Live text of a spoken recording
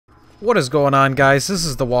What is going on, guys? This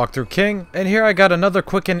is the Walkthrough King, and here I got another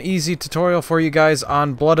quick and easy tutorial for you guys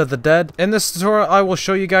on Blood of the Dead. In this tutorial, I will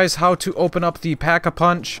show you guys how to open up the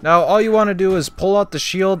Pack-a-Punch. Now, all you want to do is pull out the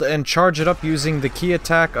shield and charge it up using the key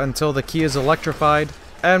attack until the key is electrified.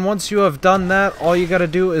 And once you have done that, all you gotta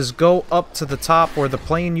do is go up to the top where the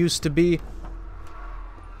plane used to be.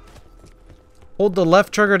 Hold the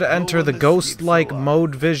left trigger to enter the ghost-like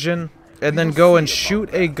mode vision. And then go and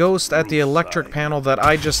shoot a ghost at the electric panel that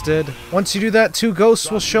I just did. Once you do that, 2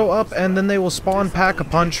 ghosts will show up, and then they will spawn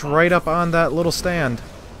Pack-a-Punch right up on that little stand.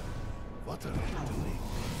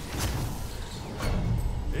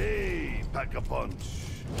 Hey, Pack-a-Punch.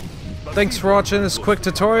 Thanks for watching this quick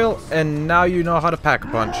tutorial, and now you know how to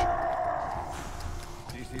Pack-a-Punch.